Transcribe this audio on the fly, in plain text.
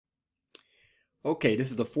Okay, this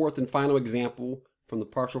is the fourth and final example from the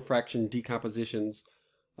partial fraction decompositions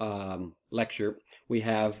lecture. We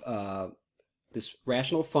have this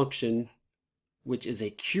rational function, which is a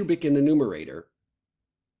cubic in the numerator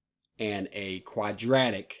and a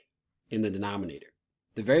quadratic in the denominator.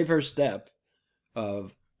 The very first step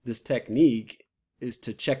of this technique is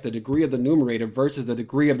to check the degree of the numerator versus the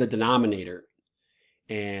degree of the denominator.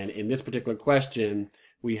 And in this particular question,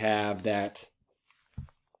 we have that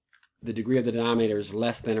the degree of the denominator is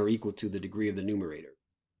less than or equal to the degree of the numerator.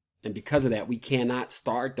 And because of that, we cannot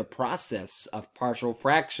start the process of partial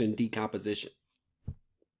fraction decomposition.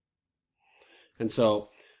 And so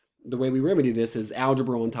the way we remedy this is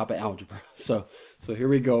algebra on top of algebra. So here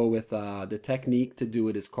we go with the technique to do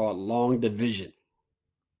it is called long division.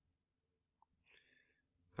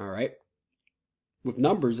 All right. With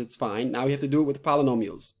numbers, it's fine. Now we have to do it with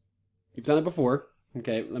polynomials. You've done it before.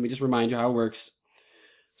 Okay, let me just remind you how it works.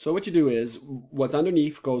 So what you do is what's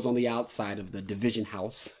underneath goes on the outside of the division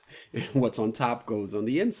house, and what's on top goes on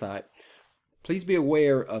the inside. Please be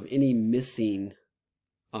aware of any missing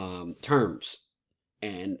terms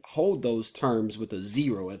and hold those terms with a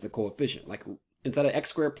 0 as the coefficient. Like instead of x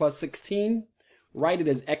squared plus 16, write it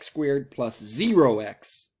as x squared plus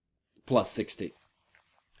 0x plus 16.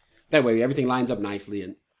 That way everything lines up nicely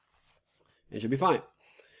and it should be fine.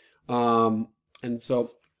 And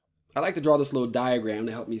so I like to draw this little diagram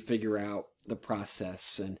to help me figure out the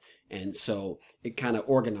process, and so it kind of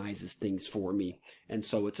organizes things for me. And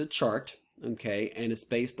so it's a chart, okay, and it's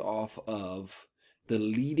based off of the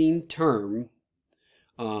leading term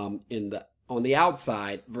on the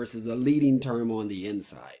outside versus the leading term on the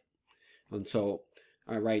inside. And so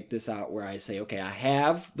I write this out where I say, okay, I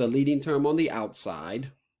have the leading term on the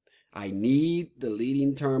outside. I need the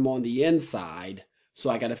leading term on the inside. So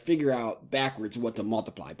I got to figure out backwards what to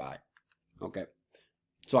multiply by. Okay.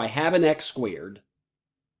 So I have an x squared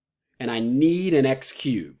and I need an x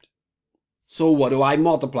cubed. So what do I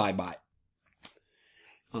multiply by?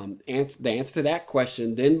 The answer to that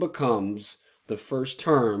question then becomes the first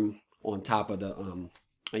term on top of the,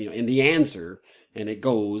 in the answer. And it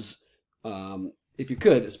goes, if you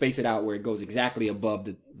could, space it out where it goes exactly above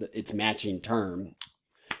its matching term.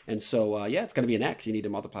 And so, yeah, it's going to be an x. You need to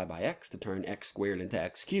multiply by x to turn x squared into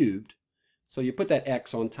x cubed. So you put that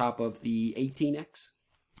x on top of the 18x.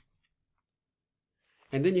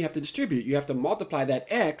 And then you have to distribute. You have to multiply that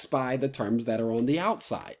x by the terms that are on the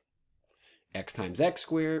outside. X times x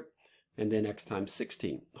squared, and then x times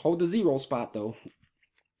 16. Hold the 0 spot, though.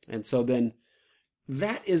 And so then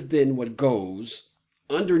that is then what goes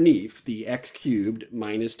underneath the x cubed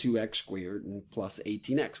minus 2x squared and plus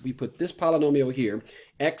 18x. We put this polynomial here,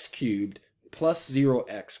 x cubed plus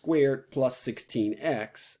 0x squared plus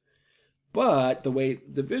 16x. But the way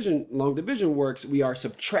long division works, we are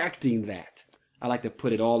subtracting that. I like to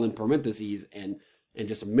put it all in parentheses and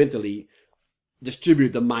just mentally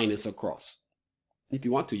distribute the minus across. If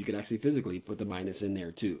you want to, you could actually physically put the minus in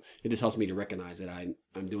there too. It just helps me to recognize that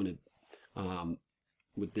I'm doing it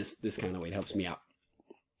with this kind of way. It helps me out.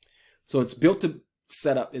 So it's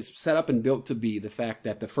set up and built to be the fact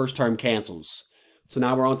that the first term cancels. So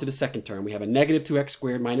now we're on to the second term. We have a negative 2x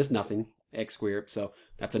squared minus nothing, x squared. So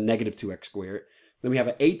that's a negative 2x squared. Then we have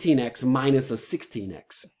an 18x minus a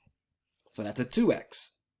 16x. So that's a 2x.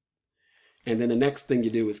 And then the next thing you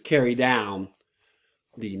do is carry down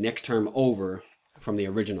the next term over from the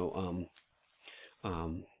original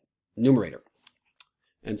numerator.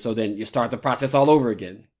 And so then you start the process all over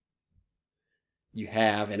again. You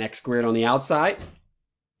have an x squared on the outside.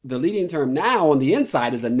 The leading term now on the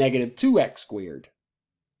inside is a negative 2x squared.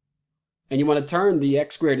 And you want to turn the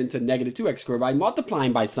x squared into negative 2x squared by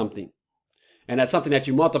multiplying by something. And that something that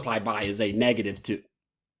you multiply by is a negative 2.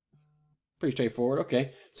 Pretty straightforward.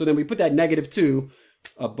 Okay. So then we put that negative 2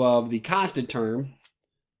 above the constant term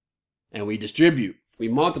and we distribute. We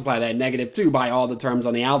multiply that negative 2 by all the terms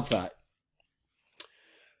on the outside.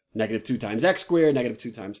 Negative 2 times x squared, negative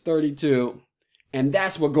 2 times 32. And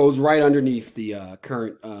that's what goes right underneath the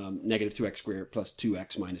current negative 2x squared plus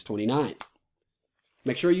 2x minus 29.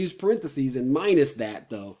 Make sure you use parentheses and minus that,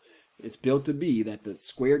 though. It's built to be that the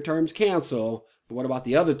squared terms cancel, but what about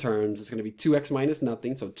the other terms? It's going to be 2x minus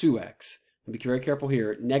nothing, so 2x. And be very careful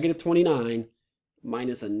here. Negative 29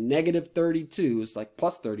 minus a negative 32 is like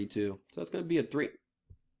plus 32, so it's going to be a 3.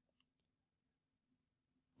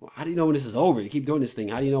 Well, how do you know when this is over? You keep doing this thing.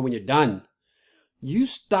 How do you know when you're done? You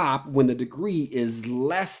stop when the degree is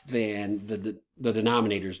less than the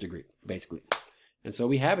denominator's degree, basically. And so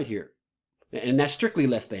we have it here. And that's strictly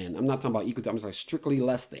less than. I'm not talking about equal to, I'm just like strictly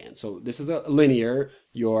less than. So this is a linear.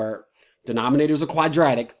 Your denominator is a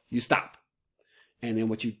quadratic. You stop. And then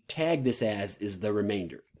what you tag this as is the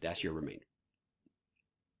remainder. That's your remainder.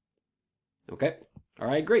 Okay. All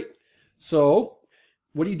right, great. So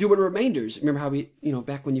what do you do with remainders? Remember how we,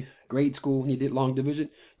 back when you grade school, when you did long division,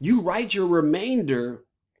 you write your remainder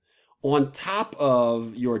on top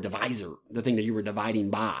of your divisor, the thing that you were dividing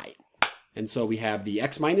by. And so we have the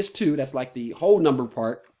x minus 2, that's like the whole number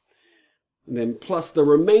part, and then plus the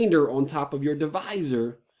remainder on top of your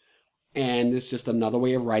divisor, and it's just another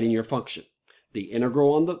way of writing your function. The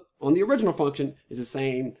integral on the original function is the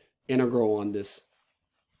same integral on this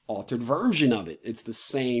altered version of it. It's the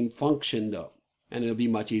same function though, and it'll be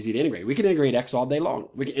much easier to integrate. We can integrate x all day long.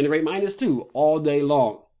 We can integrate minus 2 all day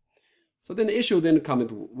long. So then the issue then comes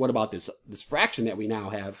into, what about this fraction that we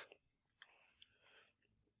now have?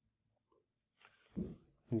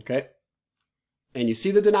 Okay. And you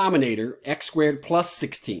see the denominator, x squared plus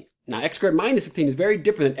 16. Now, x squared minus 16 is very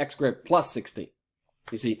different than x squared plus 16.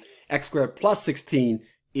 You see, x squared plus 16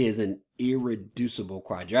 is an irreducible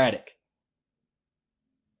quadratic.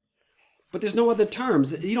 But there's no other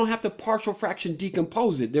terms. You don't have to partial fraction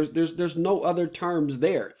decompose it. There's no other terms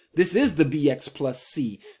there. This is the bx plus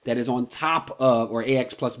c that is on top of, or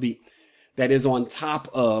ax plus b, that is on top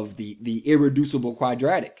of the irreducible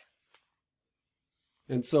quadratic.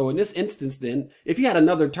 And so in this instance then, if you had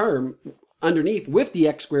another term underneath with the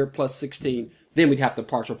x squared plus 16, then we'd have to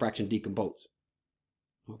partial fraction decompose.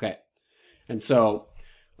 Okay. And so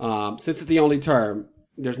since it's the only term,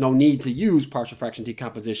 there's no need to use partial fraction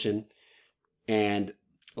decomposition. And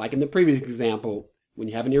like in the previous example, when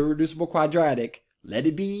you have an irreducible quadratic, let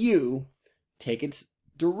it be u, take its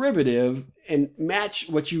derivative and match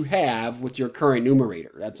what you have with your current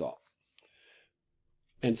numerator. That's all.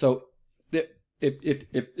 And so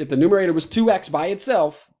if the numerator was 2x by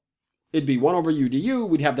itself, it'd be 1 over u du.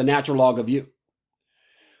 We'd have the natural log of u.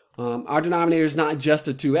 Our denominator is not just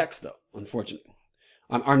a 2x though, unfortunately.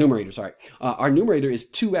 Our numerator, sorry. Our numerator is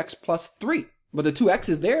 2x plus 3, but the 2x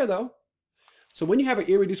is there though. So when you have an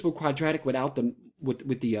irreducible quadratic without the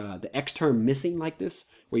the x term missing like this,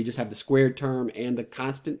 where you just have the squared term and the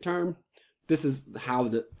constant term, this is how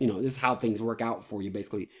this is how things work out for you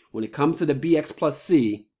basically. When it comes to the bx plus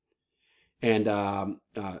c, and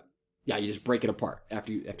yeah, you just break it apart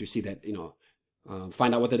after you see that,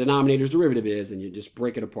 find out what the denominator's derivative is, and you just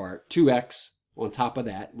break it apart. 2x on top of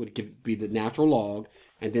that would be the natural log,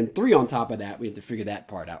 and then 3 on top of that, we have to figure that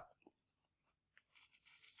part out.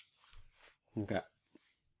 Okay.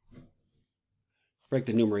 Break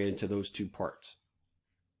the numerator into those two parts.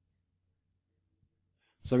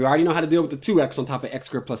 So we already know how to deal with the 2x on top of x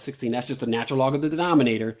squared plus 16. That's just the natural log of the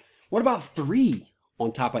denominator. What about 3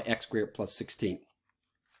 on top of x squared plus 16?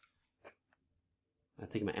 I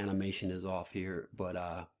think my animation is off here,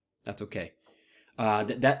 but that's okay.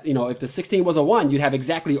 If the 16 was a 1, you'd have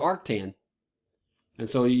exactly arctan. And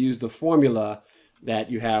so you use the formula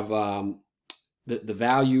that you have the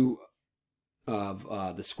value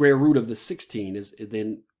of the square root of the 16 it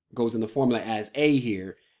then goes in the formula as a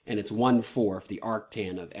here, and it's 1/4 the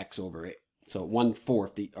arctan of x over a. So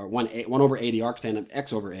 1/4 1 over a the arctan of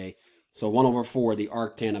x over a. So 1 over 4 the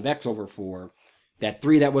arctan of x over 4. That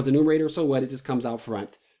 3 that was the numerator, so what? It just comes out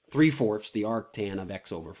front. 3/4 the arctan of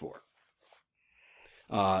x over 4.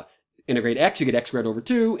 Integrate x, you get x squared over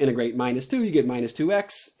 2. Integrate minus 2, you get minus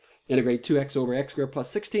 2x. Integrate 2x over x squared plus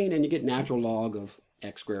 16, and you get natural log of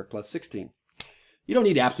x squared plus 16. You don't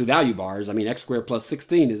need absolute value bars. I mean, x squared plus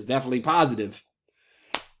 16 is definitely positive.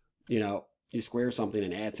 You square something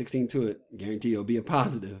and add 16 to it, guarantee it'll be a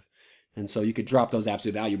positive. And so you could drop those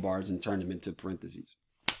absolute value bars and turn them into parentheses.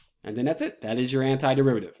 And then that's it. That is your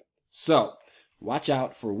antiderivative. So watch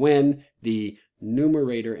out for when the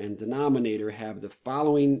numerator and denominator have the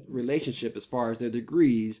following relationship as far as their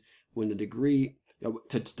degrees. When the degree,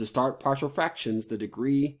 to start partial fractions, the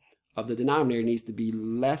degree of the denominator needs to be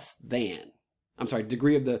less than,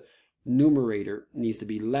 degree of the numerator needs to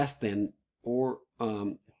be less than, or,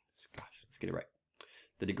 let's get it right.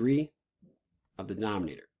 The degree of the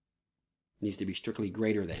denominator needs to be strictly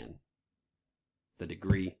greater than the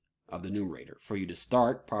degree of the numerator for you to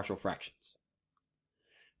start partial fractions.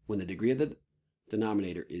 When the degree of the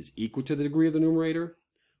denominator is equal to the degree of the numerator,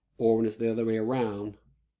 or when it's the other way around,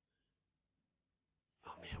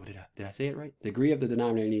 oh man, did I say it right? The degree of the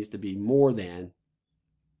denominator needs to be more than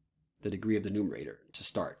the degree of the numerator to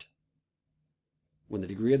start. When the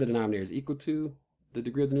degree of the denominator is equal to the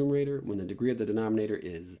degree of the numerator, when the degree of the denominator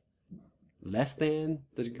is less than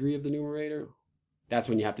the degree of the numerator, that's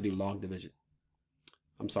when you have to do log division.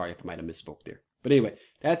 I'm sorry if I might have misspoke there. But anyway,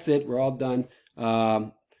 that's it. We're all done.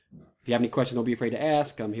 If you have any questions, don't be afraid to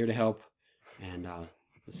ask. I'm here to help. And we'll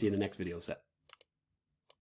see you in the next video set.